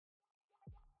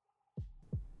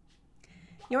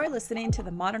You're listening to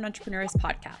the Modern Entrepreneurs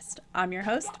Podcast. I'm your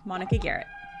host, Monica Garrett.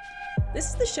 This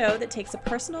is the show that takes a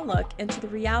personal look into the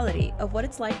reality of what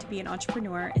it's like to be an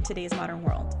entrepreneur in today's modern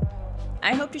world.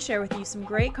 I hope to share with you some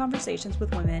great conversations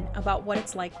with women about what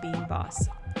it's like being boss.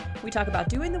 We talk about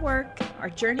doing the work, our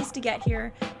journeys to get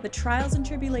here, the trials and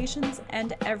tribulations,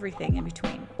 and everything in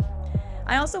between.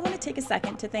 I also want to take a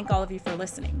second to thank all of you for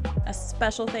listening. A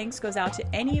special thanks goes out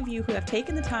to any of you who have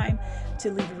taken the time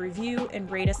to leave a review and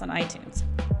rate us on iTunes.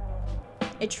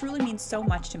 It truly means so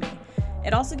much to me.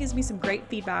 It also gives me some great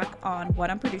feedback on what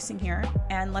I'm producing here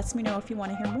and lets me know if you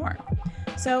want to hear more.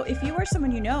 So if you or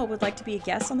someone you know would like to be a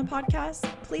guest on the podcast,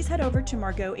 please head over to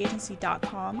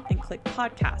margotagency.com and click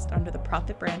podcast under the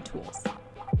Profit Brand Tools.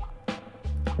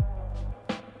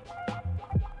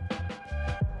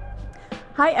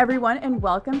 Hi, everyone, and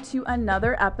welcome to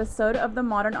another episode of the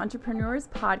Modern Entrepreneurs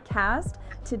Podcast.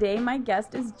 Today, my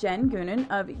guest is Jen Goonan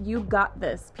of You Got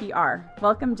This PR.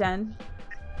 Welcome, Jen.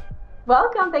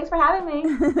 Welcome. Thanks for having me.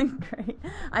 Great.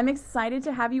 I'm excited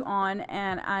to have you on,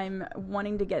 and I'm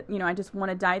wanting to I just want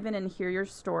to dive in and hear your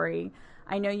story.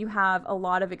 I know you have a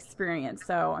lot of experience,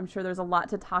 so I'm sure there's a lot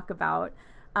to talk about.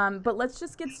 But let's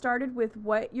just get started with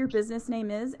what your business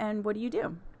name is and what do you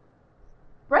do?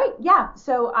 Right. Yeah.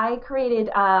 So I created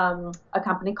a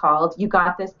company called You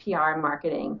Got This PR and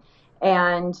Marketing.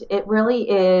 And it really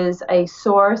is a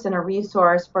source and a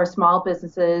resource for small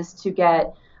businesses to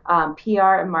get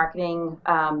PR and marketing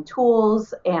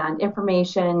tools and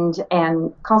information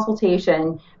and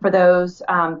consultation for those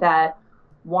that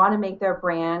want to make their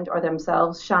brand or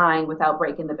themselves shine without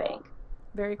breaking the bank.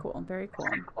 Very cool. Very cool.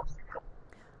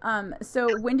 So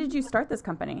when did you start this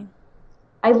company?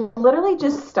 I literally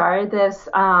just started this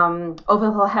over the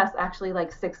last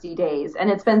 60 days, and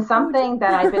it's been something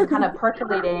that I've been kind of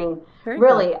percolating.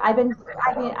 Really, cool.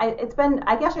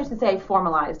 I guess I should say I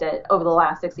formalized it over the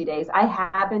last 60 days. I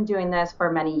have been doing this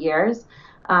for many years.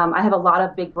 I have a lot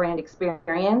of big brand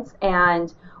experience,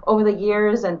 and over the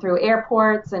years and through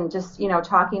airports and just,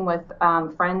 talking with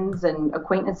friends and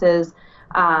acquaintances,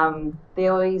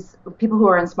 people who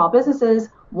are in small businesses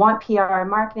want PR and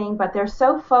marketing, but they're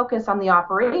so focused on the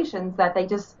operations that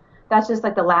that's just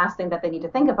like the last thing that they need to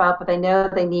think about, but they know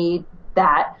they need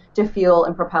that to fuel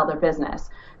and propel their business.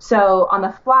 So on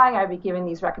the fly, I'd be giving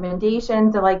these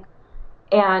recommendations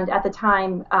and at the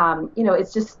time,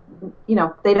 it's just,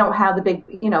 they don't have the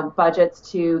big,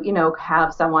 budgets to,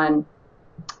 have someone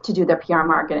to do their PR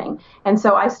marketing. And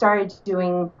so I started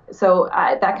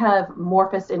that kind of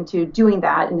morphosed into doing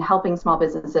that and helping small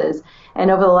businesses. And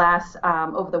over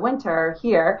the winter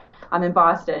here, I'm in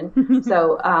Boston.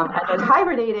 So as I was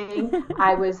hibernating,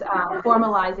 I was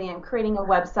formalizing and creating a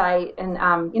website and,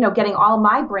 getting all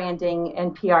my branding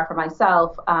and PR for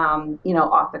myself,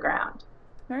 off the ground.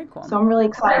 Very cool. So I'm really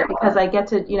excited because I get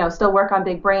to, still work on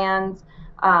big brands.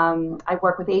 I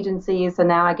work with agencies, and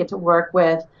now I get to work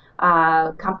with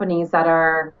companies that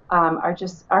are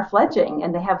fledgling,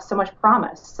 and they have so much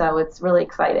promise. So it's really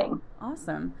exciting.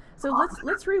 Awesome. So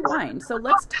let's rewind. So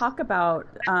let's talk about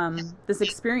this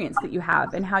experience that you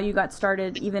have and how you got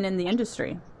started even in the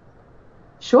industry.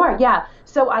 Sure. Yeah.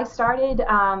 So I started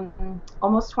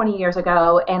almost 20 years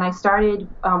ago, and I started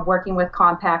working with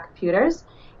Compaq Computers.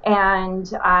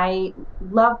 And I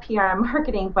love PR and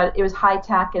marketing, but it was high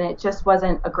tech, and it just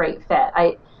wasn't a great fit.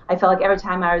 I felt like every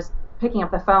time I was picking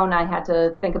up the phone, I had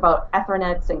to think about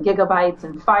Ethernets and gigabytes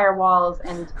and firewalls,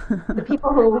 and the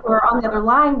people who were on the other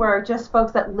line were just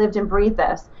folks that lived and breathed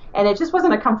this. And it just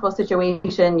wasn't a comfortable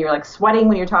situation. You're like sweating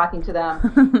when you're talking to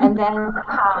them. And then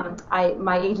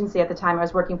my agency at the time, I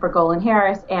was working for Golan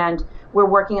Harris, and we're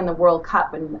working in the World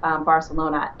Cup in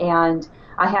Barcelona. And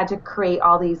I had to create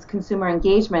all these consumer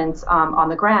engagements on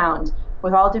the ground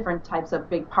with all different types of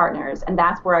big partners. And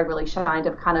that's where I really shined,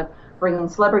 of kind of bringing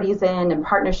celebrities in and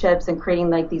partnerships and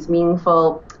creating these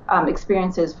meaningful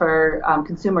experiences for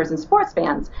consumers and sports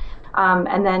fans.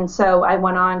 And then so I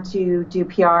went on to do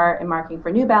PR and marketing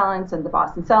for New Balance and the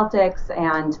Boston Celtics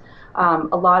and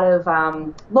a lot of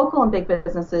local and big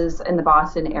businesses in the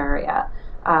Boston area,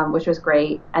 which was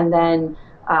great. And then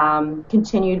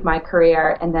continued my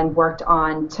career and then worked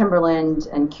on Timberland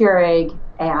and Keurig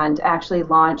and actually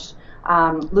launched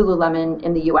Lululemon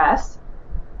in the U.S.,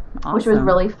 Awesome. Which was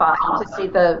really fun to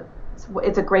see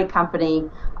it's a great company,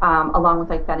 along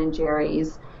with Ben &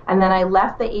 Jerry's. And then I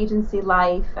left the agency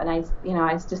life, and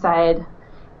I decided,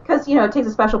 because, it takes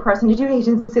a special person to do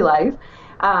agency life.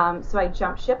 So I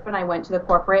jumped ship and I went to the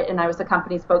corporate, and I was the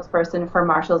company spokesperson for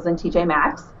Marshalls and TJ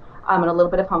Maxx, and a little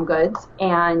bit of Home Goods.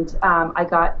 And I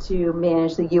got to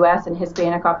manage the U.S. and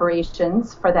Hispanic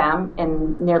operations for them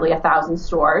in nearly 1,000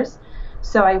 stores.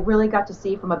 So I really got to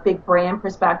see from a big brand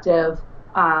perspective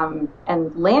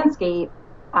and landscape,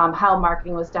 how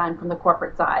marketing was done from the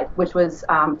corporate side, which was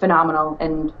phenomenal.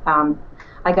 And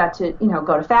I got to,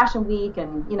 go to Fashion Week,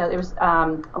 and, there was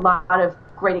a lot of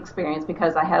great experience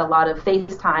because I had a lot of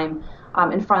FaceTime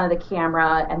in front of the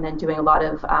camera and then doing a lot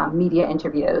of media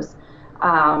interviews.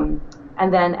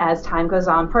 And then as time goes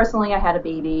on, personally, I had a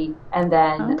baby, and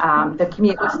then the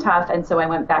commute was tough, and so I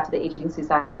went back to the agency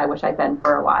side, which I've been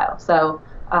for a while. So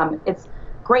it's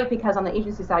great because on the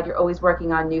agency side, you're always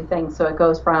working on new things. So it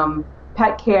goes from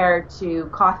pet care to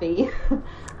coffee,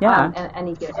 and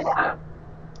any given time,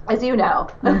 as you know.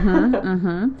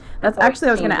 That's actually,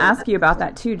 I was going to ask you about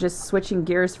that too, just switching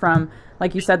gears from,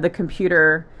 like you said, the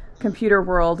computer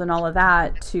world and all of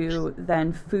that to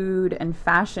then food and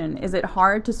fashion. Is it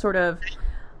hard to sort of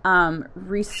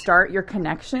restart your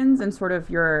connections and sort of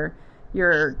your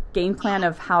game plan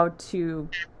of how to,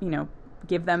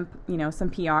 give them, some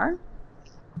PR?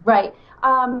 Right.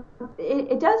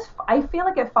 It does. I feel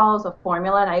like it follows a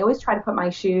formula, and I always try to put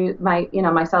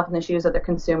myself in the shoes of the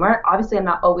consumer. Obviously, I'm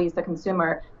not always the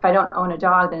consumer. If I don't own a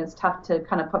dog, then it's tough to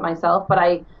kind of put myself. But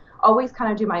I always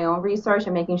kind of do my own research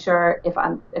and making sure if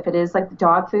it is like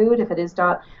dog food, if it is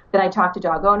dog, then I talk to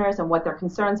dog owners and what their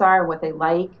concerns are, what they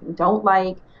like and don't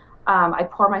like. I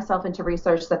pour myself into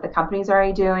research that the company's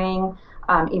already doing.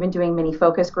 Even doing mini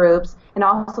focus groups, and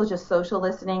also just social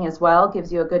listening as well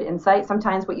gives you a good insight.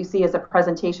 Sometimes what you see as a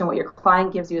presentation, what your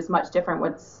client gives you is much different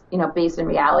what's based in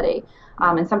reality.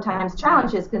 And sometimes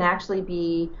challenges can actually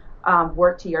be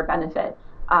work to your benefit.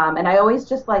 And I always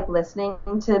just like listening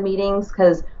to meetings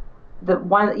because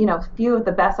few of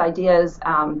the best ideas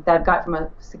that I've got from a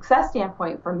success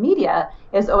standpoint for media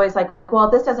is always like, well,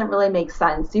 this doesn't really make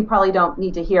sense. You probably don't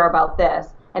need to hear about this.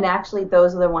 And actually,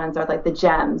 those are the ones that are like the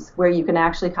gems where you can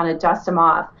actually kind of dust them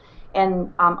off.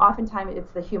 And oftentimes,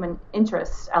 it's the human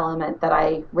interest element that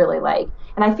I really like.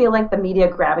 And I feel like the media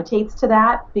gravitates to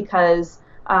that because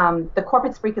the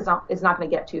corporate speak is not going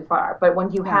to get too far. But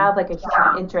when you have like a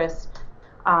human interest,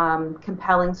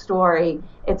 compelling story,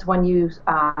 it's when you,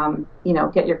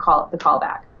 get the call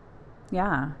back.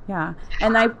 Yeah.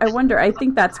 And I wonder, I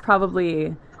think that's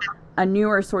probably a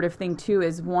newer sort of thing too,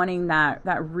 is wanting that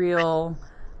real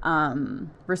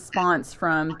response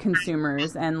from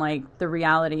consumers and like the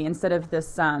reality instead of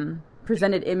this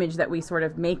presented image that we sort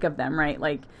of make of them, right?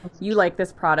 Like you like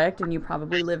this product and you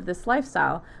probably live this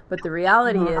lifestyle, but the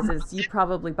reality is you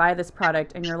probably buy this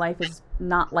product and your life is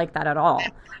not like that at all.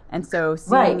 And so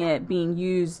seeing it being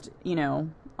used,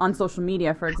 on social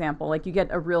media, for example, like you get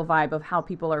a real vibe of how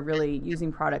people are really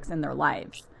using products in their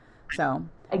lives. So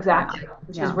exactly,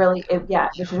 which is really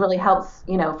helps,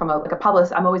 from a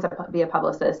publicist. I'm always be a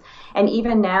publicist, and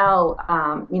even now,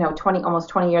 almost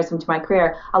 20 years into my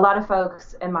career, a lot of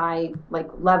folks in my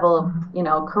level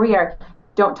of career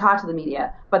don't talk to the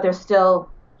media, but they're still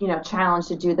challenged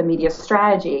to do the media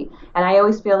strategy. And I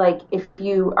always feel like if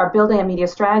you are building a media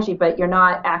strategy, but you're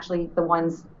not actually the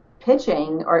ones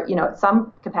pitching or at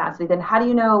some capacity, then how do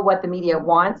you know what the media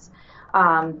wants?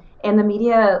 And the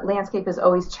media landscape is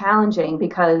always challenging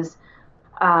because,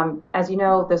 as you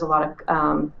know, there's a lot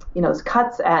of, there's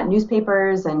cuts at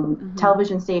newspapers and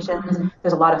television stations.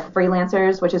 There's a lot of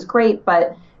freelancers, which is great,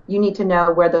 but you need to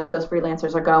know where those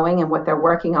freelancers are going and what they're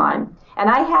working on. And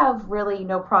I have really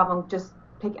no problem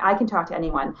I can talk to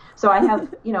anyone. So I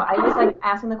have, I always like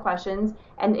asking the questions.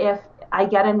 And if I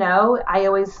get a no, I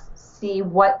always see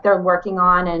what they're working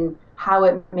on and how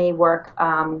it may work,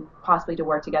 possibly to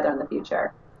work together in the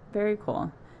future. Very cool.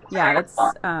 Yeah, it's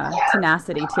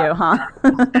tenacity too, huh?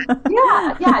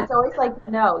 yeah. It's always like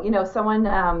someone,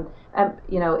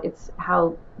 it's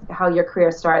how your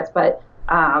career starts. But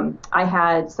I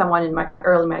had someone in my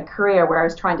career where I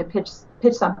was trying to pitch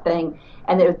something,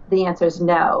 and the answer is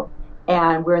no.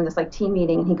 And we're in this team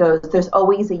meeting, and he goes, "There's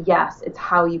always a yes. It's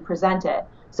how you present it.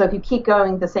 So if you keep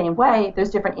going the same way,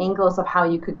 there's different angles of how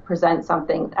you could present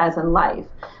something as in life."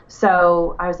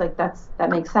 So I was like, that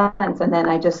makes sense. And then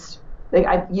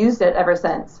I've used it ever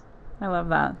since. I love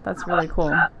that. That's really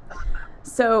cool.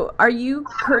 So are you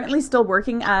currently still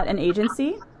working at an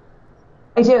agency?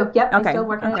 I do. Yep. Okay. I'm still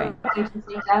working at an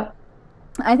agency. Yep.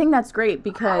 I think that's great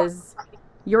because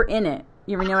you're in it.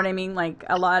 You know what I mean? Like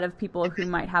a lot of people who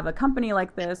might have a company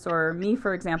like this, or me,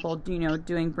 for example,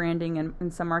 doing branding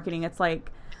and some marketing, it's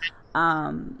like,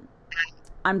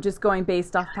 I'm just going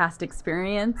based off past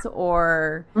experience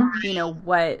or,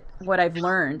 what I've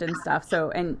learned and stuff.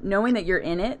 So, and knowing that you're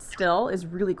in it still is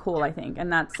really cool, I think.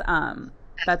 And that's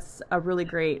a really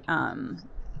great,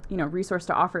 resource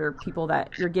to offer people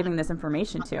that you're giving this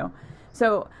information to.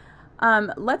 So,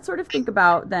 let's sort of think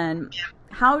about then,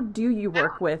 how do you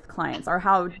work with clients, or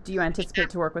how do you anticipate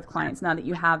to work with clients now that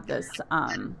you have this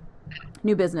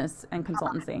new business and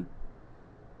consultancy?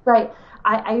 Right.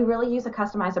 I really use a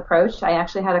customized approach. I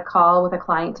actually had a call with a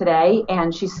client today,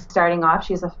 and she's starting off.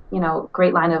 She's a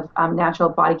great line of natural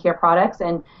body care products,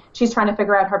 and she's trying to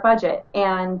figure out her budget.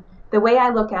 And the way I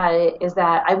look at it is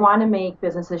that I want to make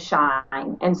businesses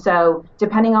shine. And so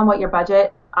depending on what your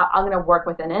budget, I'm going to work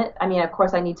within it. I mean, of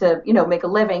course, I need to make a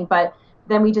living, but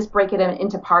then we just break it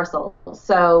into parcels.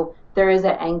 So there is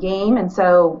an end game, and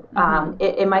so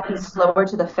it might be slower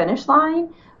to the finish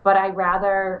line. But I'd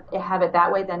rather have it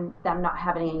that way than them not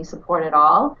having any support at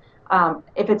all.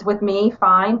 If it's with me,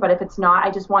 fine. But if it's not,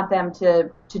 I just want them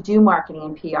to do marketing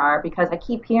and PR, because I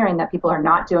keep hearing that people are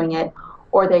not doing it,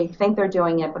 or they think they're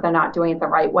doing it, but they're not doing it the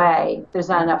right way. There's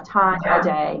not enough time a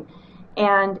day.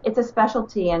 And it's a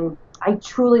specialty, and I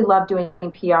truly love doing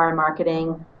PR and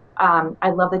marketing. I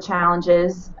love the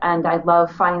challenges, and I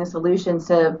love finding the solutions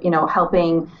to,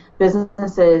 helping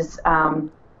businesses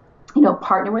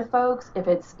partner with folks, if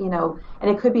it's, and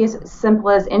it could be as simple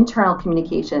as internal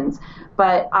communications.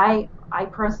 But I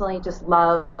personally just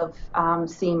love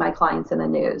seeing my clients in the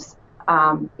news.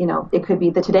 It could be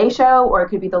the Today Show, or it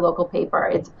could be the local paper.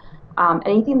 It's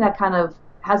anything that kind of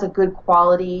has a good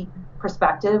quality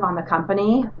perspective on the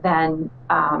company, then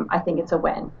I think it's a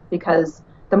win, because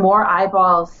the more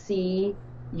eyeballs see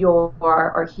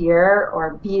or hear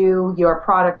or view your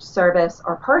product, service,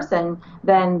 or person,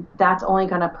 then that's only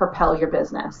going to propel your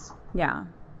business. Yeah,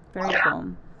 very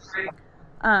cool.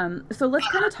 So let's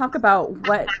kind of talk about,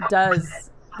 what does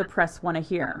the press want to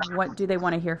hear? What do they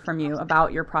want to hear from you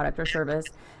about your product or service?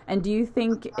 And do you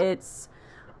think it's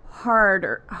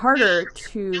harder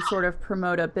to sort of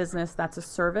promote a business that's a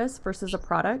service versus a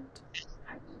product?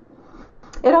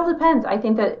 It all depends. I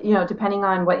think that, depending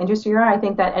on what industry you're in, I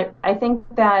think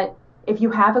that if you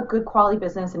have a good quality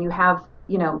business and you have,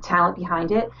 talent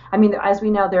behind it. I mean, as we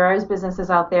know, there are businesses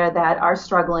out there that are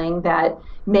struggling, that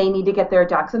may need to get their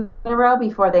ducks in a row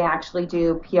before they actually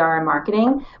do PR and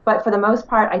marketing. But for the most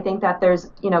part, I think that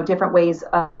there's, different ways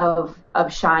of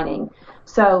shining.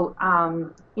 So,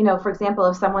 for example,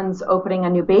 if someone's opening a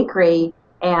new bakery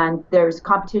and there's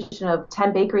competition of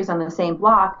 10 bakeries on the same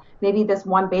block, maybe this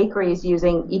one bakery is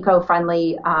using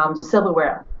eco-friendly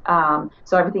silverware.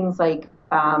 So everything's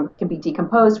can be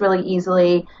decomposed really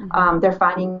easily. They're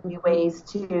finding new ways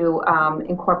to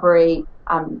incorporate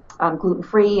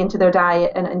gluten-free into their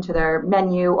diet and into their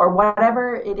menu, or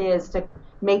whatever it is to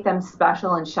make them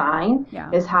special and shine,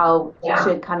 is how they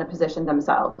should kind of position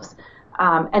themselves.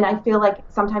 And I feel like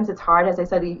sometimes it's hard, as I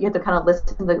said, you have to kind of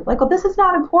listen to this is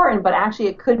not important, but actually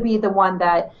it could be the one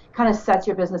that kind of sets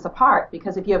your business apart.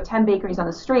 Because if you have 10 bakeries on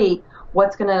the street,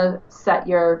 what's going to set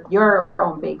your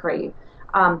own bakery?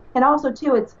 And also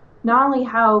too, it's not only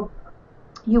how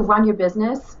you run your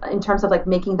business in terms of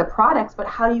making the products, but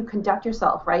how do you conduct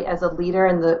yourself, right, as a leader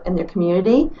in the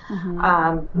community?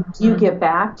 Do you give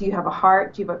back? Do you have a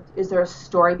heart? Is there a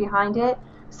story behind it?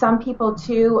 Some people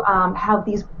too have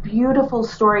these beautiful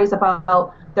stories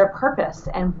about their purpose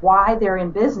and why they're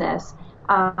in business,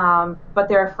 but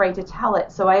they're afraid to tell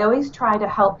it. So I always try to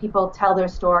help people tell their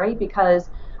story, because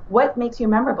what makes you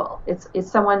memorable? It's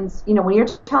someone's, when you're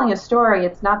telling a story,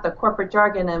 it's not the corporate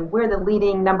jargon and we're the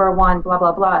leading number one, blah,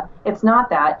 blah, blah. It's not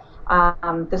that.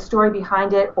 The story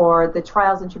behind it, or the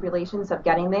trials and tribulations of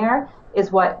getting there,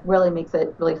 is what really makes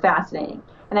it really fascinating.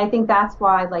 And I think that's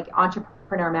why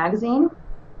Entrepreneur Magazine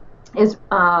is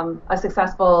a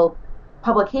successful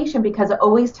publication, because it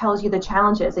always tells you the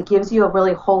challenges. It gives you a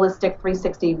really holistic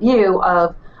 360 view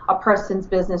of a person's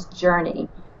business journey.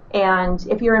 And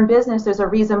if you're in business, there's a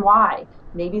reason why.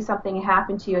 Maybe something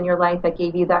happened to you in your life that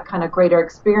gave you that kind of greater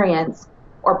experience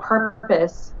or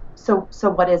purpose. So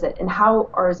what is it? And how,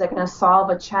 or is it going to solve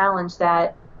a challenge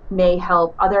that may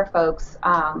help other folks,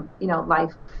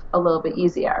 life a little bit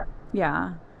easier?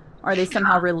 Yeah. Or they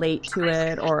somehow relate to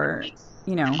it, or,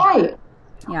 Right.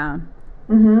 Yeah.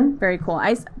 Mm-hmm. Very cool.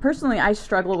 I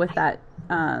struggle with that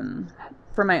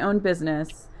for my own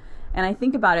business. And I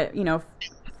think about it,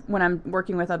 when I'm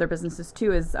working with other businesses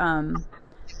too, is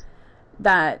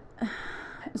that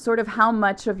sort of how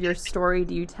much of your story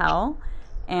do you tell?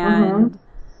 And,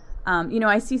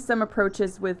 I see some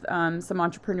approaches with some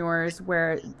entrepreneurs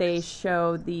where they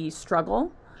show the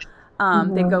struggle.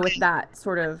 They go with that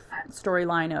sort of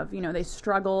storyline of, they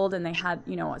struggled and they had,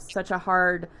 such a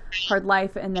hard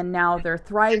life, and then now they're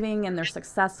thriving and they're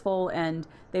successful and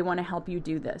they want to help you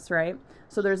do this, right?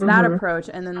 So there's that approach,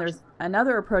 and then there's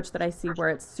another approach that I see where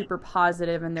it's super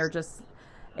positive and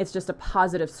it's just a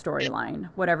positive storyline,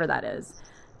 whatever that is.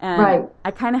 And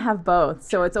I kind of have both.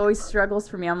 So it's always struggles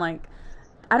for me. I'm like,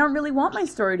 I don't really want my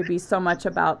story to be so much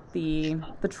about the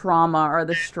trauma or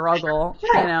the struggle,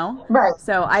 Right. you know? Right.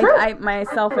 So True. I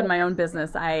myself in my own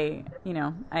business, I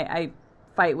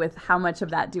fight with how much of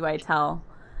that do I tell.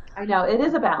 I know it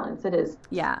is a balance. It is.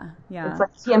 Yeah, yeah. It's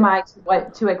like TMI to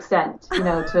what to extent,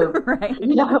 to Right.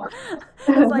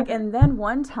 It's like, and then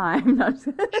one time, no,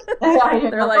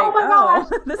 they're like, oh my gosh,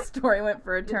 this story went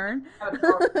for a turn.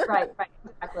 Right,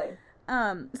 exactly.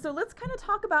 So let's kind of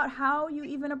talk about how you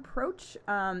even approach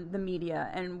the media,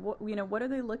 and what are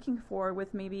they looking for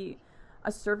with maybe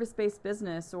a service-based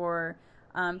business, or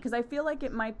because I feel like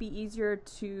it might be easier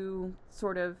to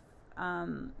sort of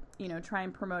try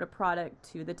and promote a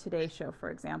product to the Today Show, for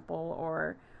example,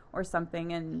 or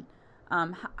something. And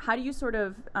how do you sort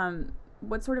of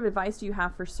what sort of advice do you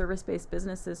have for service-based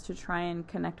businesses to try and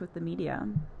connect with the media?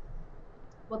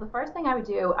 Well, the first thing I would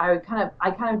do, I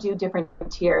kind of do different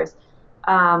tiers.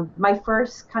 My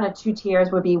first kind of 2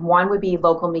 tiers would be, one would be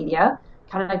local media,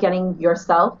 kind of getting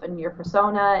yourself and your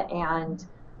persona and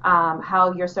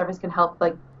how your service can help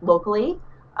like locally,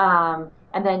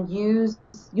 and then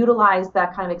utilize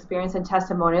that kind of experience and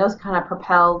testimonials, kind of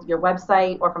propel your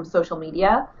website or from social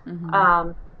media. Mm-hmm.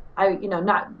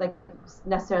 Not like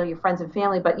necessarily your friends and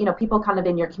family, but people kind of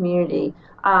in your community,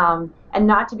 and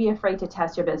not to be afraid to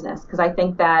test your business, because I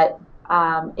think that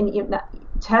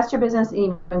test your business and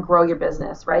even grow your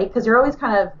business, right? Because you're always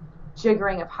kind of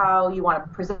jiggering of how you want to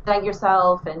present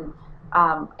yourself and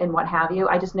what have you.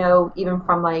 I just know, even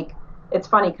from like, it's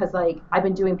funny because like I've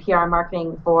been doing PR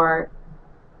marketing for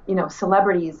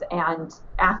celebrities and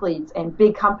athletes and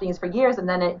big companies for years, and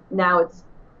then now it's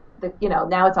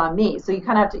on me. So you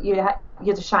kind of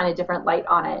have to shine a different light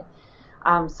on it.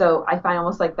 So I find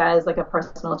almost like that is like a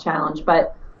personal challenge.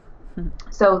 But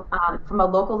so from a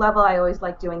local level, I always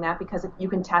like doing that because you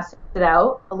can test it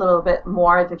out a little bit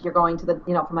more if you're going to the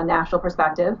from a national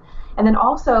perspective, and then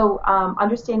also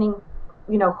understanding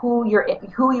who you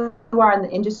are in the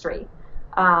industry.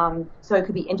 So it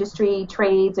could be industry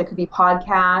trades, it could be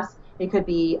podcasts, it could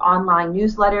be online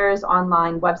newsletters,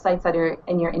 online websites that are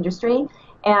in your industry,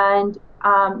 and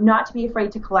not to be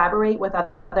afraid to collaborate with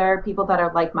other people that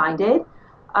are like-minded.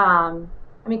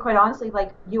 I mean, quite honestly,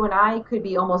 like you and I could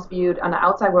be almost viewed on the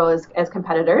outside world as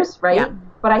competitors, right? Yeah.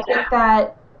 But I think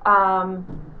that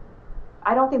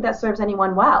I don't think that serves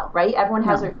anyone well, right? Everyone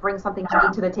has to bring something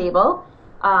unique to the table,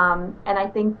 and I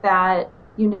think that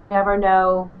you never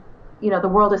know. The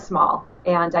world is small,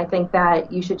 and I think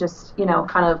that you should just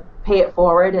kind of pay it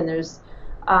forward, and there's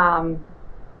kind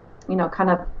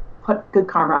of put good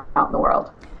karma out in the world.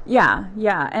 Yeah,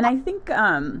 and I think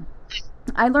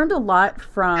I learned a lot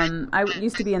from. I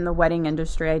used to be in the wedding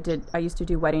industry. I used to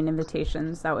do wedding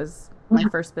invitations. That was my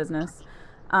first business,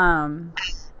 and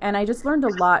I just learned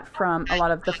a lot from a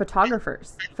lot of the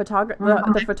photographers.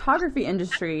 The photography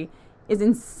industry is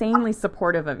insanely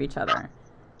supportive of each other.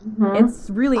 Mm-hmm.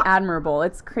 It's really admirable.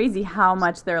 It's crazy how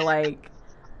much they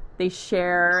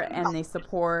share and they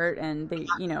support, and they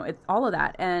it's all of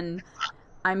that. And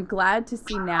I'm glad to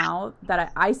see now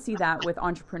that I see that with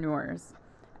entrepreneurs.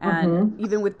 And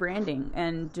even with branding,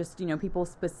 and just people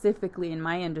specifically in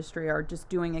my industry are just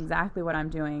doing exactly what I'm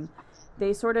doing.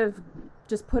 They sort of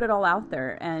just put it all out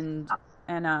there, and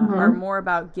are more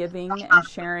about giving and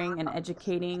sharing and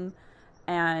educating,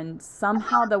 and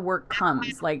somehow the work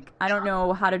comes. Like, I don't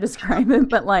know how to describe it,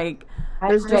 but like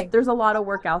there's a lot of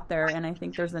work out there, and I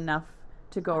think there's enough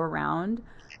to go around.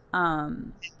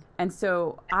 And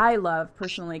so I love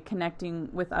personally connecting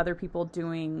with other people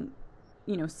doing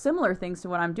similar things to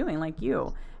what I'm doing, like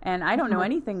you. And I don't know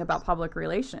anything about public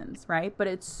relations, right? But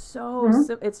it's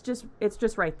it's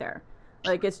just right there.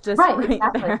 Like, it's just right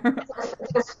exactly. there.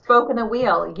 It's a spoke in the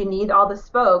wheel. You need all the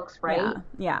spokes, right?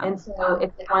 Yeah. And so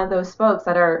it's one of those spokes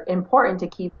that are important to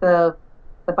keep the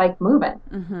bike moving.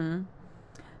 Mm-hmm.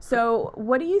 So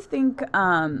what do you think,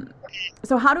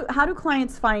 so how do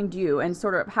clients find you, and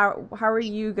sort of how are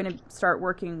you going to start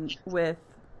working with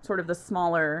sort of the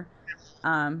smaller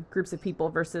groups of people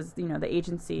versus the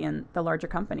agency and the larger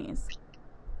companies?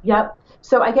 Yep.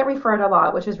 So I get referred a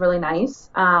lot, which is really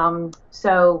nice.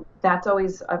 So that's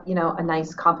always a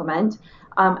nice compliment.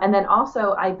 And then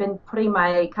also I've been putting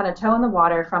my kind of toe in the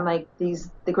water from like the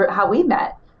group, how we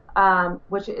met,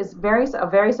 which is a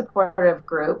very supportive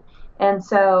group. And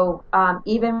so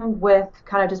even with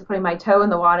kind of just putting my toe in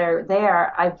the water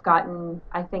there, I've gotten,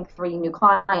 I think, 3 new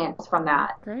clients from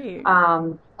that. Great.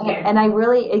 And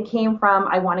it came from,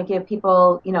 I want to give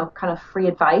people, kind of free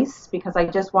advice, because I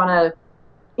just want to,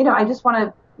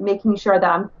 making sure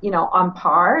that I'm, on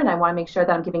par, and I want to make sure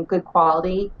that I'm giving good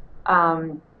quality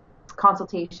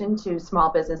consultation to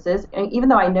small businesses. And even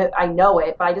though I know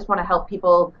it, but I just want to help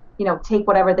people, take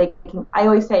whatever they can. I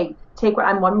always say,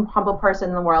 I'm one humble person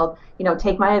in the world,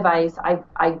 take my advice.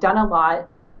 I've done a lot,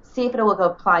 see if it will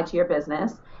apply to your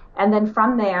business. And then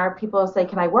from there, people will say,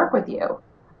 can I work with you?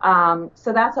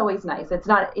 So that's always nice. It's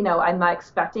not, I'm not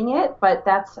expecting it, but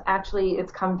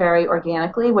it's come very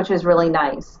organically, which is really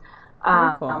nice.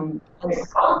 Cool.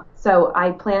 So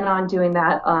I plan on doing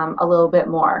that a little bit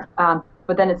more.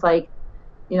 But then it's like,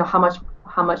 how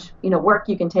much work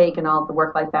you can take and all the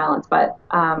work-life balance. But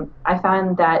I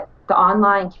find that the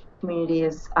online community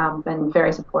has been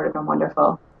very supportive and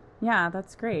wonderful. Yeah,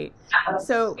 that's great.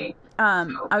 So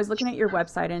I was looking at your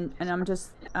website and I'm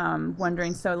just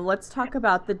wondering, so let's talk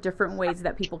about the different ways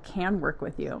that people can work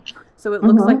with you. So it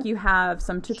looks like you have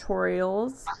some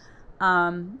tutorials.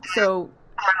 So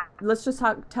let's just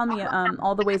tell me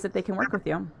all the ways that they can work with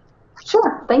you.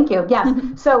 Sure. Thank you. Yes.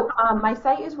 So my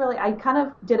site is really, I kind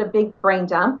of did a big brain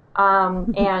dump,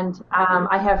 and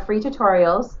I have free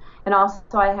tutorials, and also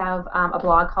I have a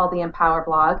blog called the Empower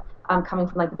blog, coming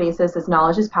from the basis is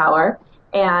knowledge is power.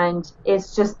 And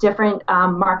it's just different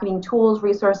marketing tools,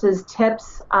 resources,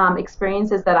 tips,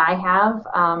 experiences that I have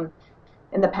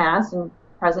in the past and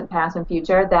present, past, and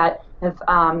future that have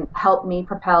helped me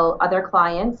propel other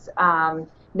clients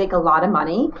make a lot of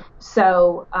money.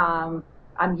 So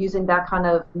I'm using that kind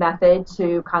of method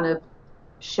to kind of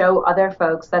show other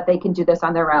folks that they can do this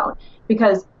on their own.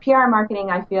 Because PR marketing,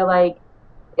 I feel like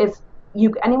it's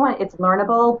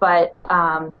learnable, but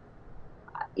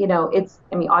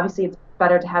obviously it's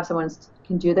better to have someone who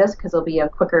can do this because it'll be a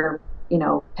quicker,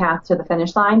 path to the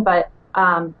finish line. But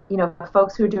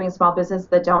folks who are doing small business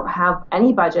that don't have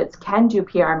any budgets can do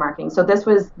PR marketing. So this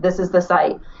is the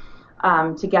site.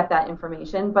 To get that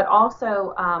information. But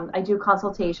also I do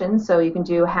consultations, so you can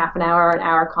do half an hour or an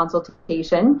hour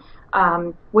consultation,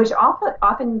 which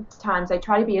oftentimes I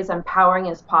try to be as empowering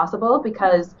as possible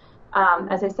because,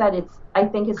 as I said, I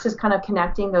think it's just kind of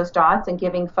connecting those dots and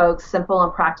giving folks simple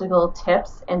and practical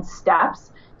tips and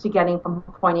steps to getting from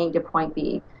point A to point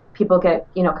B. People get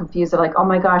confused. They're like, oh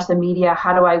my gosh, the media,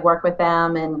 how do I work with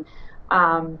them? And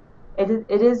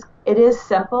it is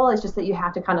simple. It's just that you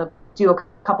have to kind of do a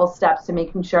couple steps to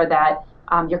making sure that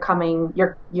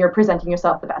you're presenting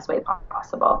yourself the best way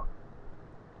possible.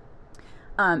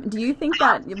 Do you think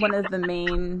that one of the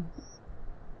main,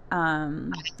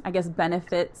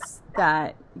 benefits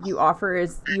that you offer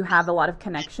is you have a lot of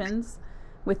connections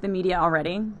with the media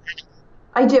already?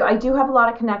 I do have a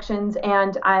lot of connections,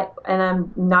 and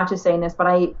I'm not just saying this, but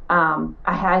I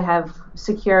have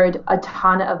secured a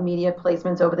ton of media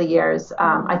placements over the years.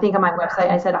 I think on my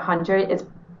website I said 100. It's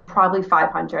probably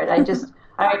 500. I don't even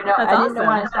know. I didn't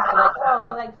want to sound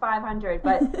like 500,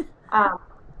 but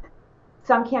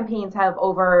some campaigns have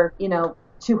over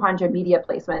 200 media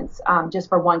placements just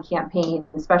for one campaign,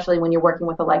 especially when you're working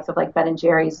with the likes of Ben &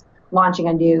 Jerry's launching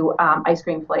a new ice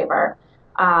cream flavor.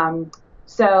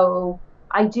 So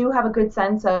I do have a good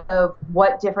sense of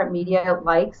what different media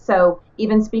likes. So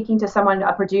even speaking to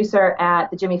a producer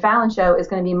at the Jimmy Fallon show is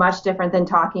going to be much different than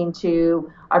talking to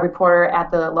a reporter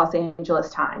at the Los Angeles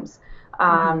Times.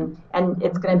 And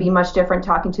it's going to be much different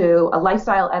talking to a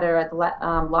lifestyle editor at the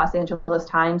Los Angeles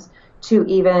Times to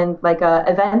even a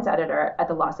events editor at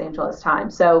the Los Angeles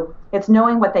Times. So it's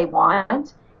knowing what they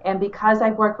want. And because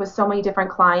I've worked with so many different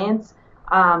clients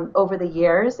over the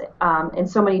years in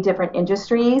so many different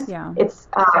industries,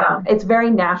 it's very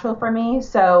natural for me.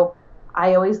 So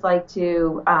I always like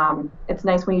to, it's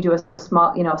nice when you do a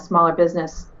smaller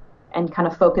business and kind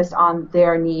of focus on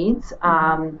their needs.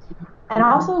 And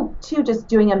also too, just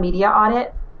doing a media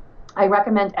audit. I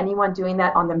recommend anyone doing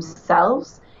that on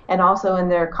themselves and also in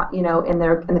their, in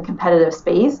the competitive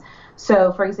space.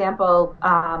 So for example,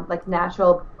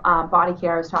 Natural Body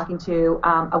Care, I was talking to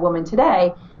a woman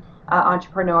today,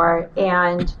 entrepreneur,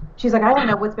 and she's like, I don't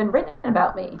know what's been written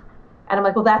about me. And I'm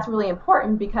like, well, that's really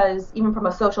important because even from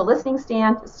a social listening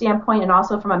standpoint and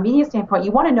also from a media standpoint,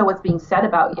 you want to know what's being said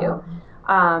about you.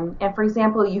 And for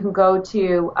example, you can go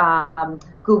to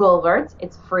Google Alerts.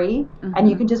 It's free, and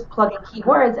you can just plug in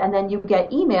keywords, and then you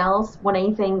get emails when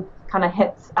anything kind of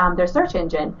hits their search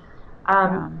engine.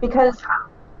 Because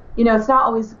it's not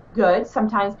always good.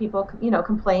 Sometimes people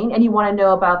complain, and you want to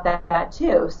know about that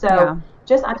too. So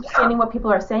just understanding what people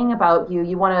are saying about you,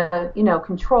 you want to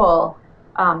control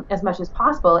as much as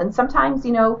possible. And sometimes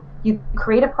you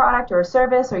create a product or a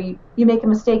service, or you make a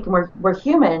mistake, and we're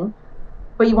human.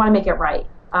 But you want to make it right,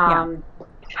 and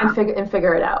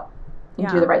figure it out, and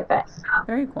do the right thing.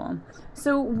 Very cool.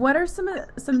 So, what are some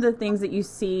of the things that you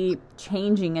see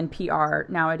changing in PR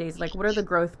nowadays? Like, what are the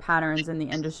growth patterns in the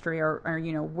industry, or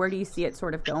where do you see it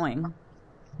sort of going?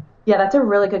 Yeah, that's a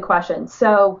really good question.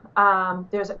 So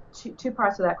there's two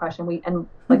parts to that question.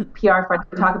 Like PR friends,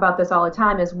 we talk about this all the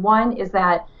time. Is one is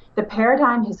that the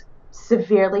paradigm has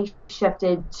severely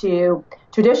shifted to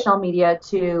traditional media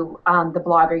to the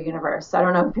blogger universe. I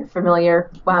don't know if you're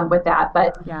familiar with that,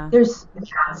 but Yeah. there's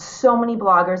so many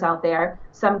bloggers out there,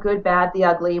 some good, bad, the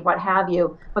ugly, what have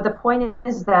you. But the point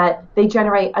is that they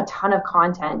generate a ton of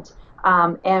content.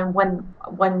 And when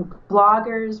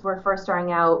bloggers were first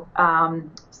starting out,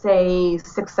 say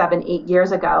 6, 7, 8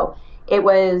 years ago, it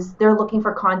was they're looking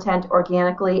for content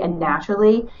organically and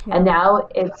naturally, and now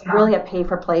it's really a pay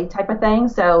for play type of thing.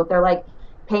 So they're like,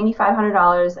 pay me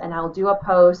 $500 and I'll do a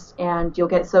post, and you'll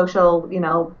get social,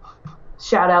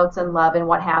 shout outs and love and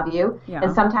what have you. Yeah.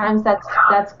 And sometimes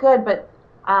that's good, but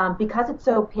because it's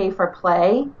so pay for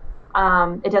play,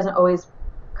 it doesn't always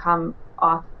come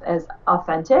off as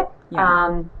authentic.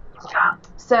 Yeah.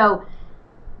 So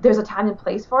there's a time and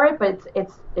place for it, but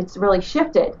it's really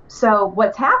shifted. So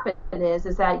what's happened is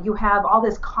that you have all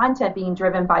this content being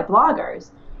driven by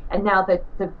bloggers, and now the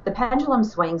pendulum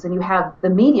swings, and you have the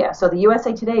media. So the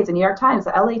USA Today, the New York Times,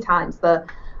 the LA Times, the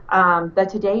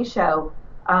Today Show,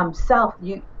 Self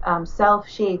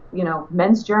Shape,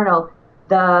 Men's Journal.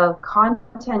 The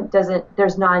content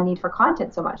there's not a need for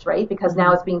content so much, right? Because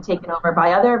now it's being taken over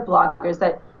by other bloggers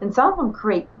and some of them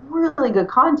create really good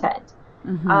content.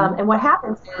 And what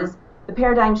happens is the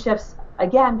paradigm shifts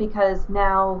again, because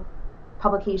now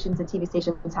publications and TV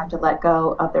stations have to let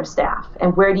go of their staff.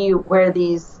 And where do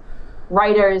these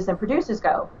writers and producers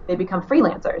go? They become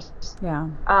freelancers.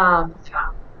 Yeah.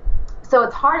 So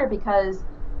it's harder because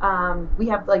we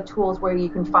have like tools where you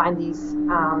can find these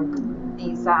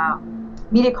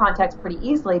media contacts pretty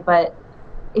easily, but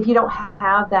if you don't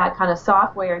have that kind of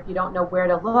software, if you don't know where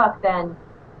to look, then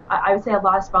I would say a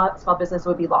lot of small business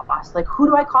would be lost. Like, who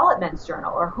do I call at Men's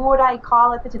Journal, or who would I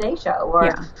call at the Today Show?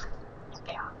 Or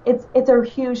it's a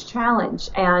huge challenge,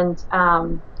 and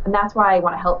that's why I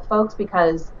want to help folks,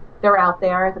 because they're out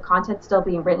there, the content's still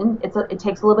being written. It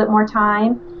takes a little bit more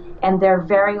time, and they're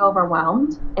very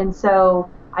overwhelmed. And so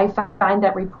I find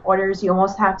that reporters, you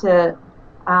almost have to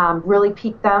really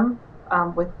pique them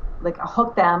with like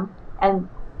hook them and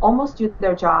almost do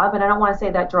their job. And I don't want to say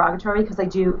that derogatory, because they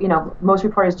do, most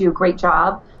reporters do a great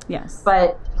job. Yes.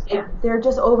 But they're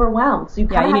just overwhelmed. So you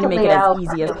kind of need to make it as out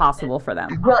easy as possible for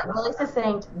them. Really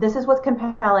succinct. This is what's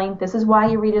compelling. This is why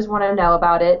your readers want to know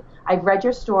about it. I've read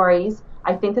your stories.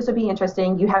 I think this would be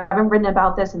interesting. You haven't written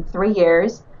about this in 3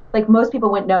 years. Like, most people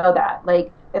wouldn't know that.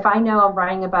 Like, if I know I'm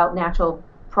writing about natural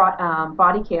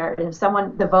body care, and if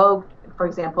the Vogue, for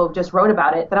example, just wrote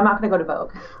about it, then I'm not going to go to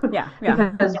Vogue. Yeah.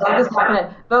 Because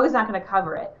Vogue is not going to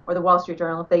cover it, or the Wall Street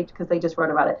Journal, because they just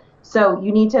wrote about it. So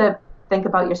you need to think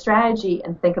about your strategy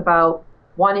and think about,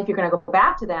 one, if you're going to go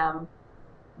back to them,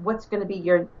 what's going to be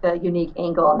the unique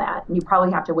angle on that? And you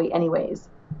probably have to wait anyways.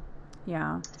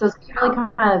 Yeah. So it's really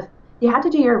kind of, you have to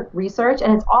do your research,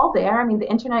 and it's all there. I mean, the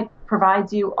internet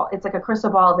provides you, it's like a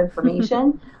crystal ball of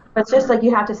information, but it's just like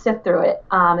you have to sift through it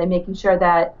and making sure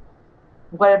that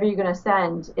whatever you're going to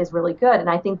send is really good. And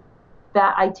I think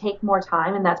that I take more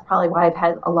time, and that's probably why I've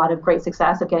had a lot of great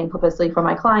success of getting publicity for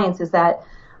my clients, is that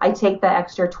I take the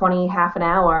extra 20, half an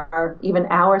hour, or even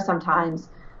hour sometimes,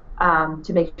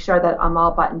 to make sure that I'm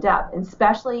all buttoned up. And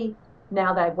especially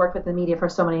now that I've worked with the media for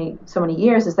so many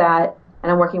years, is that,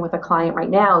 and I'm working with a client right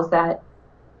now, is that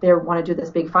they want to do this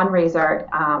big fundraiser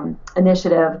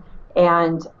initiative,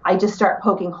 and I just start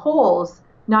poking holes,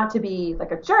 not to be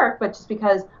like a jerk, but just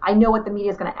because I know what the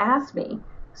media is going to ask me.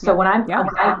 So when I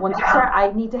start,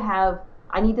 I need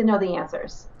to know the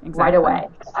answers right away.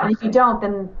 And if you don't,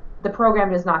 then the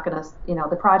program is not going to,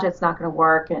 the project's not going to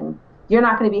work, and you're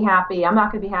not going to be happy. I'm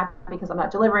not going to be happy because I'm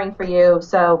not delivering for you.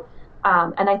 So,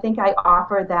 and I think I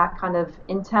offer that kind of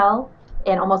intel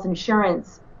and almost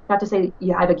insurance, not to say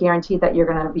you have a guarantee that you're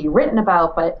going to be written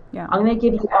about, but I'm going to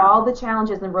give you all the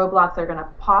challenges and roadblocks that are going to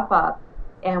pop up,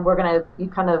 and you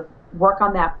kind of work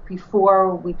on that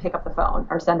before we pick up the phone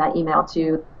or send that email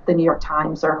to the New York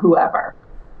Times or whoever.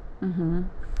 Mm-hmm.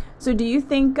 So do you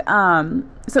think,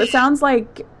 so it sounds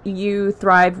like you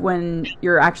thrive when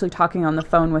you're actually talking on the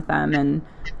phone with them and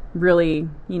really,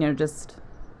 just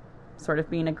sort of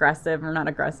being aggressive, or not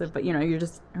aggressive, but,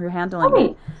 you're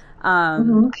handling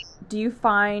it. Do you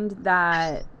find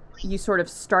that you sort of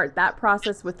start that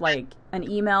process with like an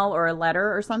email or a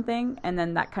letter or something, and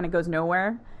then that kind of goes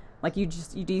nowhere? Like, do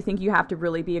you think you have to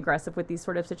really be aggressive with these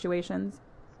sort of situations?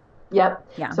 Yep.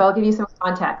 Yeah. So I'll give you some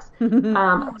context.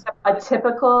 A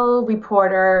typical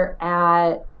reporter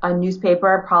at a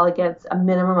newspaper probably gets a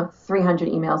minimum of 300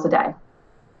 emails a day.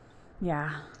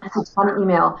 Yeah. That's a ton of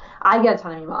email. I get a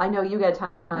ton of email. I know you get a ton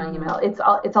email. It's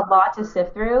a lot to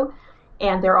sift through,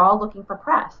 and they're all looking for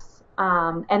press.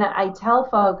 And I tell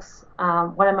folks,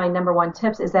 one of my number one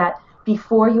tips is that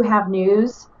before you have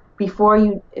news,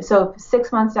 so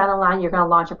 6 months down the line, you're going to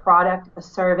launch a product, a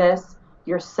service,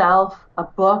 yourself, a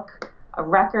book, a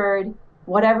record,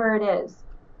 whatever it is.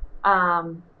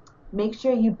 Make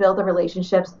sure you build the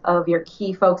relationships of your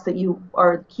key folks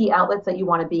or key outlets that you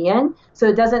want to be in. So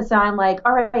it doesn't sound like,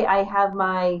 all right, I have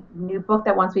my new book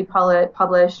that wants to be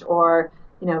published, or,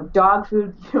 dog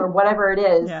food or whatever it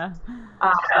is. Yeah.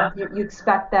 You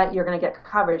expect that you're going to get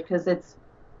coverage, because it's,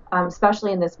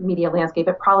 especially in this media landscape,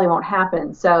 it probably won't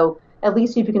happen. So at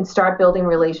least if you can start building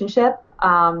relationship,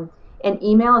 and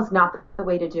email is not the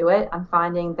way to do it. I'm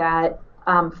finding that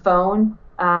phone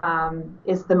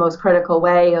is the most critical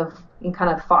way of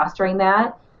kind of fostering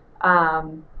that,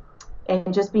 and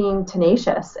just being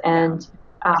tenacious and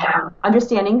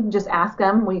understanding. Just ask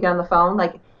them when you get on the phone,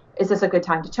 like, is this a good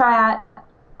time to chat?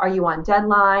 Are you on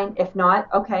deadline? If not,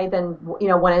 okay, then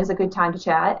when is a good time to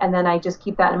chat? And then I just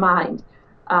keep that in mind,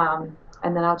 and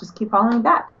then I'll just keep following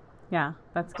back. Yeah,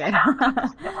 that's good.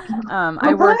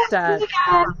 I worked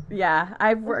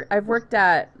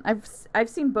at, I've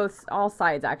seen all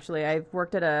sides, actually. I've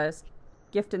worked at a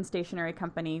gift and stationery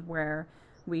company where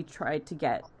we tried to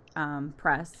get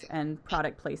press and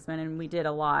product placement, and we did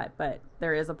a lot, but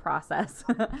there is a process.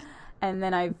 And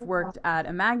then I've worked at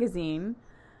a magazine,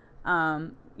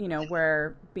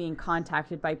 where being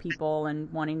contacted by people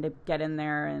and wanting to get in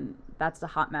there, and that's a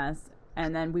hot mess.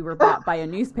 And then we were bought by a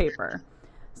newspaper.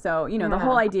 So, the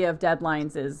whole idea of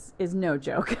deadlines is no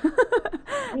joke.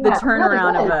 The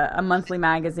turnaround of a monthly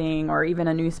magazine or even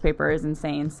a newspaper is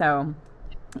insane. So,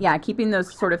 yeah, keeping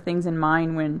those sort of things in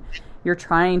mind when you're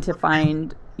trying to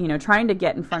find, trying to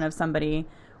get in front of somebody,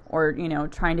 or,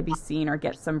 trying to be seen or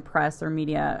get some press or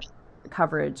media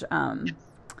coverage.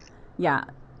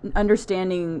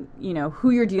 Understanding, who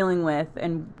you're dealing with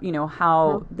and,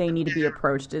 how they need to be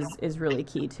approached is really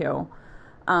key too.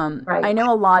 Right. I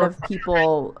know a lot of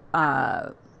people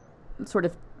sort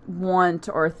of want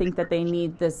or think that they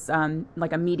need this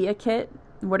like a media kit.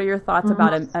 What are your thoughts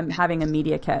about having a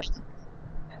media kit?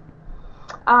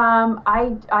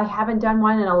 I haven't done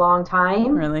one in a long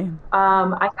time. Really?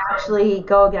 I actually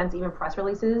go against even press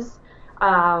releases.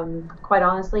 Quite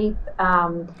honestly,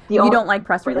 you don't like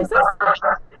press releases?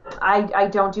 I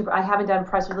haven't done a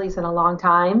press release in a long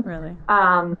time. Really?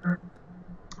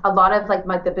 A lot of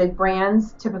like the big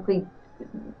brands typically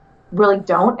really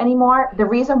don't anymore. The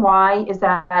reason why is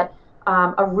that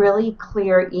a really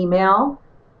clear email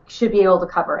should be able to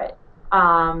cover it.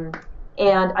 And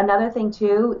another thing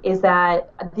too is that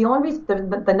the only reason,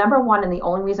 the number one and the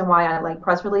only reason why I like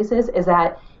press releases is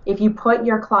that if you put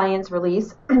your client's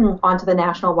release onto the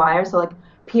national wire, so like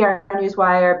PR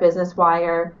Newswire, Business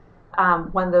Wire,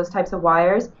 one of those types of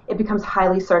wires, it becomes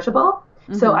highly searchable.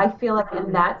 Mm-hmm. So I feel like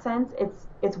in that sense,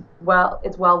 it's well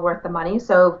worth the money.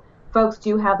 So if folks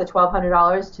do have the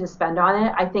 $1,200 to spend on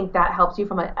it, I think that helps you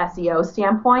from an SEO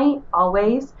standpoint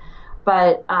always.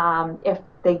 But if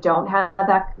they don't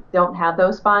have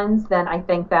those funds, then I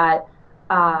think that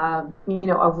a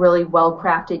really well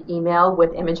crafted email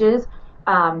with images.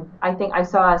 I think I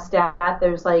saw a stat.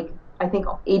 There's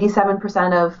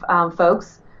 87% of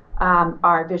folks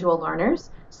are visual learners.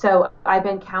 So I've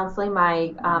been counseling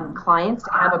my clients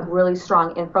to have a really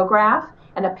strong infographic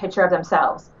and a picture of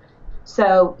themselves.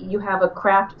 So you have a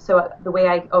craft. So the way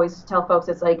I always tell folks,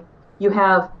 it's like you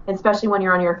have, especially when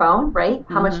you're on your phone, right?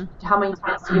 How many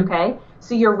times do you pay?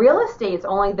 So your real estate's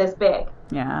only this big.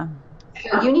 Yeah.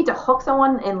 So you need to hook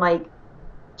someone in like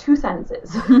 2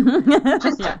 sentences.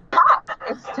 Tough.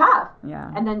 It's tough.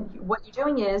 Yeah. And then what you're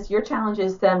doing is your challenge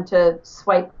is them to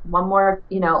swipe one more,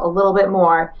 a little bit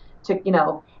more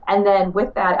to, and then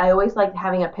with that, I always like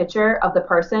having a picture of the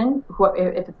person,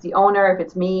 if it's the owner, if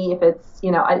it's me, if it's,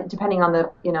 depending on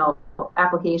the,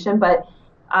 application, but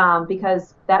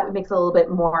because that makes it a little bit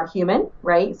more human,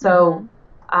 right? So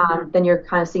then you're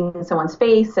kind of seeing someone's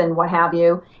face and what have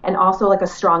you, and also like a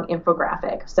strong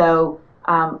infographic. So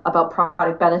about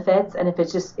product benefits, and if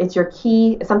it's your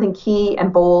key, something key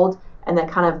and bold, and then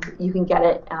kind of you can get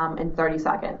it in 30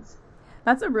 seconds.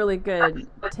 That's a really good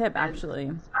tip,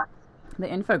 actually. The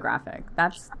infographic.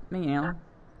 That's,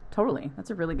 totally. That's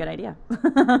a really good idea.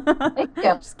 Thank you.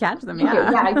 Just catch them.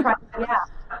 Yeah.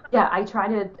 I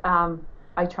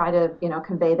try to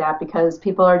convey that, because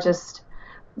people are just,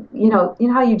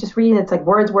 how you just read, it's like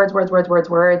words,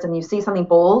 and you see something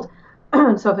bold.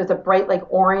 So if it's a bright, like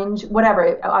orange,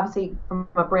 whatever, obviously from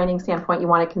a branding standpoint, you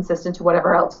want it consistent to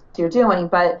whatever else you're doing,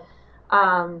 but,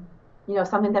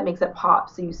 something that makes it pop.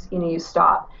 So you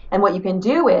stop. And what you can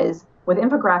do is with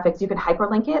infographics, you can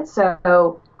hyperlink it.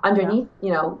 So underneath,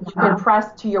 you can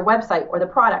press to your website or the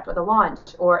product or the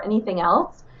launch or anything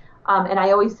else. And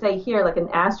I always say here, like an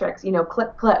asterisk,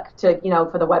 click to,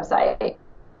 for the website.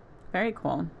 Very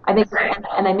cool. I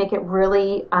make it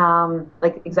really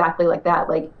like exactly like that,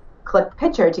 like click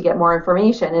picture to get more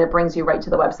information, and it brings you right to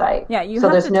the website. Yeah, you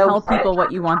have to tell people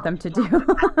what you want them to do.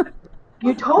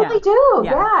 You totally do,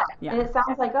 yeah. And it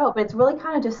sounds like, but it's really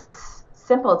kind of just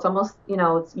simple. It's almost, you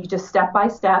just step by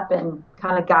step and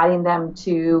kind of guiding them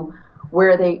to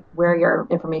where your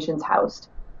information's housed.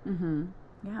 Mm-hmm.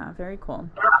 Yeah, very cool.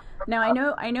 Now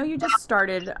I know you just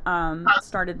started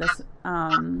this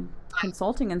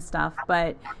consulting and stuff,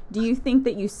 but do you think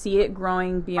that you see it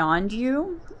growing beyond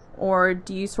you, or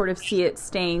do you sort of see it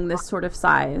staying this sort of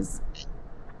size?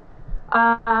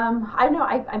 I don't know.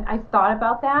 I've thought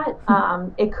about that.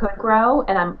 It could grow,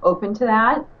 and I'm open to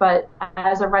that. But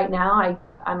as of right now,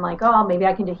 I'm like, maybe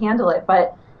I can handle it.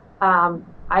 But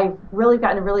I've really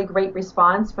gotten a really great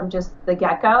response from just the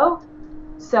get-go.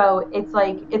 So it's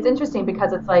interesting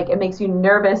because it's like it makes you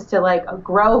nervous to like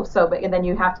grow so big, and then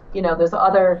you have to, there's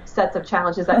other sets of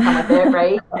challenges that come with it,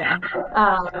 right? Yeah.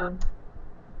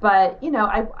 But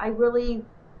I really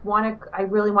want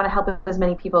to help as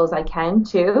many people as I can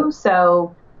too.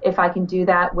 So if I can do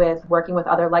that with working with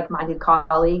other like-minded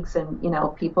colleagues and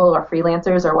people or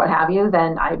freelancers or what have you,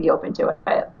 then I'd be open to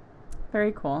it.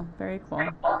 Very cool. Very cool.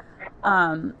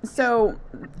 So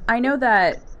I know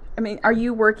that. I mean, are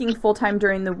you working full-time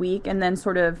during the week and then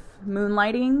sort of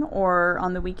moonlighting or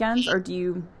on the weekends, or do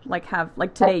you have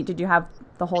today, did you have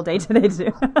the whole day today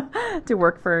to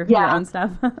work for your own stuff?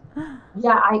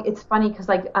 Yeah, it's funny because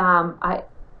now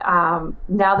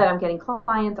that I'm getting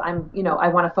clients, I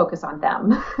want to focus on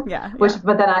them. Yeah. But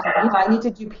then I need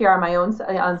to do PR my own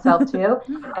on self too.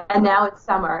 And now it's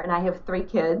summer and I have 3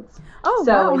 kids. Oh,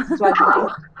 so wow. It's juggling.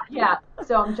 Yeah.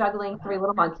 So I'm juggling 3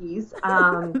 little monkeys.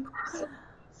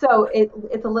 So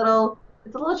it's a little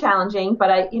challenging,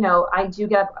 but I do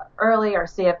get up early or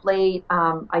stay up late.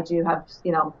 I do have,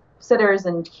 sitters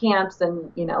and camps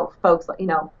and, folks,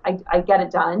 I get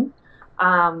it done.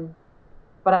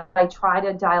 But I try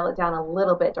to dial it down a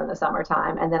little bit during the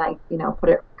summertime, and then I, put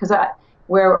it, because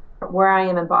where I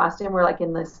am in Boston, we're like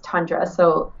in this tundra,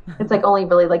 so it's like only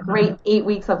really like great 8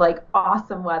 weeks of like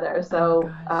awesome weather. So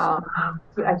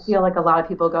I feel like a lot of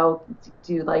people go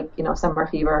do like, summer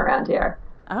fever around here.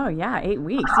 Oh yeah, 8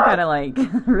 weeks. You gotta like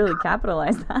really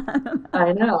capitalize that.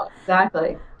 I know,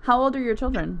 exactly. How old are your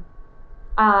children?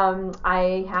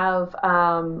 I have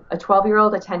a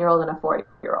 12-year-old, a 10-year-old, and a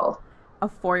 4-year-old. A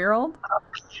 4-year-old?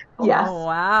 Yes. Oh,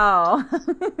 wow.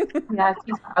 Yeah,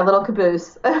 she's a little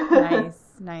caboose.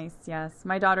 Nice. Yes,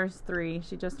 my daughter's 3.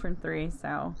 She just turned 3,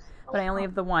 so but I only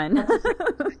have the one.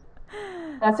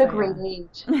 That's a great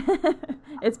age.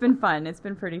 It's been fun. It's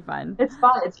been pretty fun. It's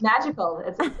fun. It's magical.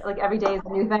 It's like every day is a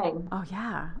new thing. Oh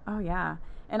yeah.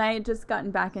 And I had just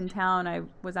gotten back in town. I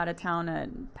was out of town at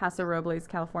Paso Robles,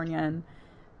 California, and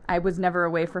I was never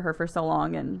away for her for so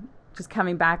long. And just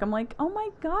coming back, I'm like, oh my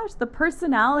gosh, the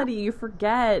personality you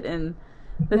forget, and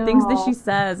the things that she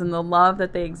says, and the love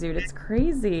that they exude. It's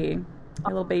crazy.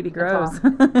 My little baby grows.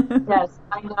 Yes,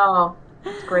 I know.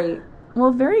 It's great.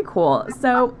 Well, very cool.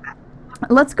 So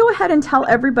let's go ahead and tell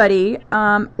everybody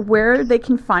where they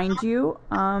can find you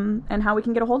and how we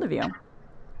can get a hold of you.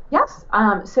 Yes.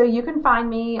 So you can find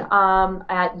me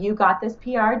at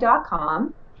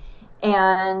yougotThisPR.com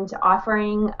and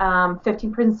offering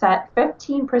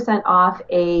 15% off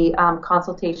a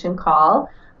consultation call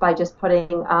by just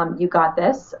putting You Got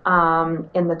This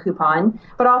in the coupon.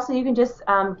 But also you can just,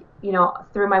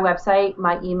 through my website,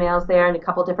 my email's there in a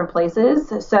couple different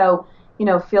places. So,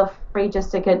 feel free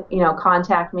just to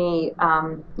contact me,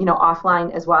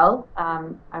 offline as well.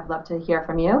 I'd love to hear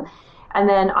from you. And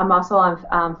then I'm also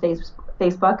on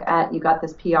Facebook at You Got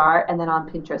This PR, and then on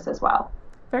Pinterest as well.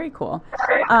 Very cool.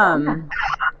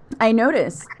 I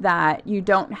noticed that you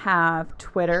don't have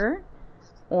Twitter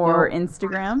or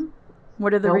Instagram.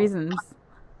 What are the reasons?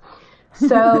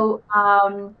 So,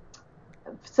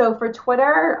 so for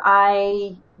Twitter,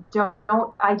 I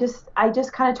just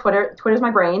kind of Twitter's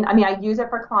my brain. I mean, I use it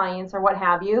for clients or what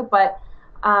have you, but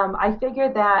I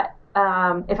figured that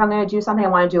if I'm going to do something, I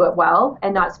want to do it well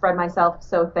and not spread myself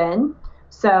so thin.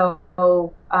 So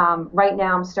right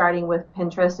now I'm starting with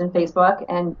Pinterest and Facebook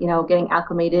and, getting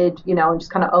acclimated, and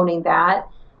just kind of owning that.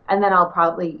 And then I'll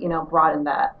probably, broaden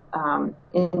that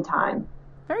in time.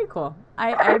 Very cool.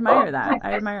 I admire that.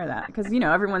 I admire that because,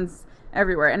 everyone's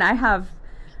everywhere. And I have,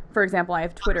 for example, I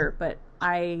have Twitter, but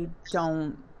I'm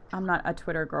not a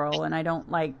Twitter girl, and I don't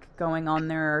like going on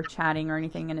there or chatting or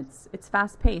anything. And it's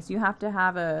fast paced. You have to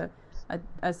have a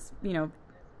a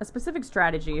specific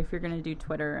strategy if you're going to do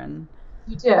Twitter. And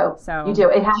you do. So you do.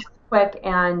 It has to be quick,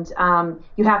 and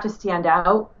you have to stand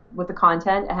out with the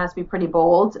content. It has to be pretty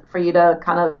bold for you to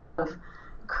kind of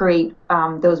create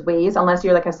those waves. Unless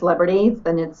you're like a celebrity,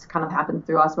 then it's kind of happened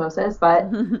through osmosis.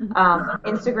 But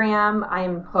Instagram,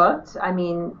 I'm hooked. I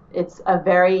mean, it's a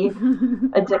very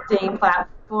addicting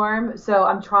platform. So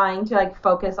I'm trying to like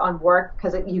focus on work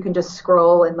because you can just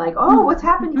scroll and like, oh, what's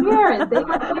happened here and they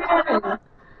got here. And,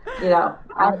 you know,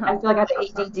 I feel like I have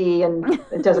ADD and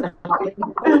it doesn't happen.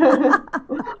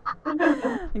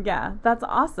 Yeah, that's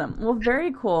awesome. Well,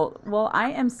 very cool. Well,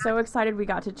 I am so excited we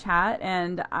got to chat,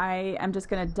 and I am just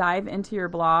going to dive into your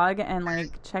blog and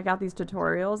like check out these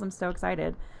tutorials. I'm so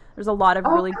excited. There's a lot of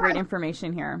really great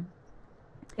information here.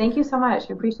 Thank you so much.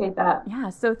 I appreciate that. Yeah,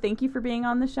 so thank you for being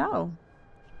on the show.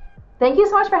 Thank you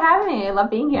so much for having me. I love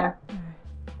being here.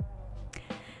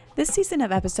 This season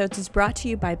of episodes is brought to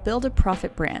you by Build a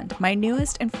Profit Brand, my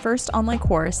newest and first online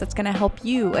course that's going to help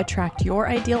you attract your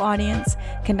ideal audience,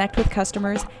 connect with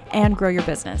customers, and grow your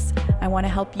business. I want to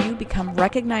help you become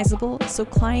recognizable so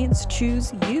clients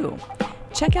choose you.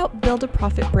 Check out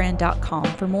buildaprofitbrand.com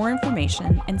for more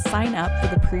information and sign up for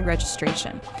the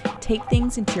pre-registration. Take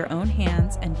things into your own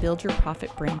hands and build your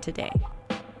profit brand today.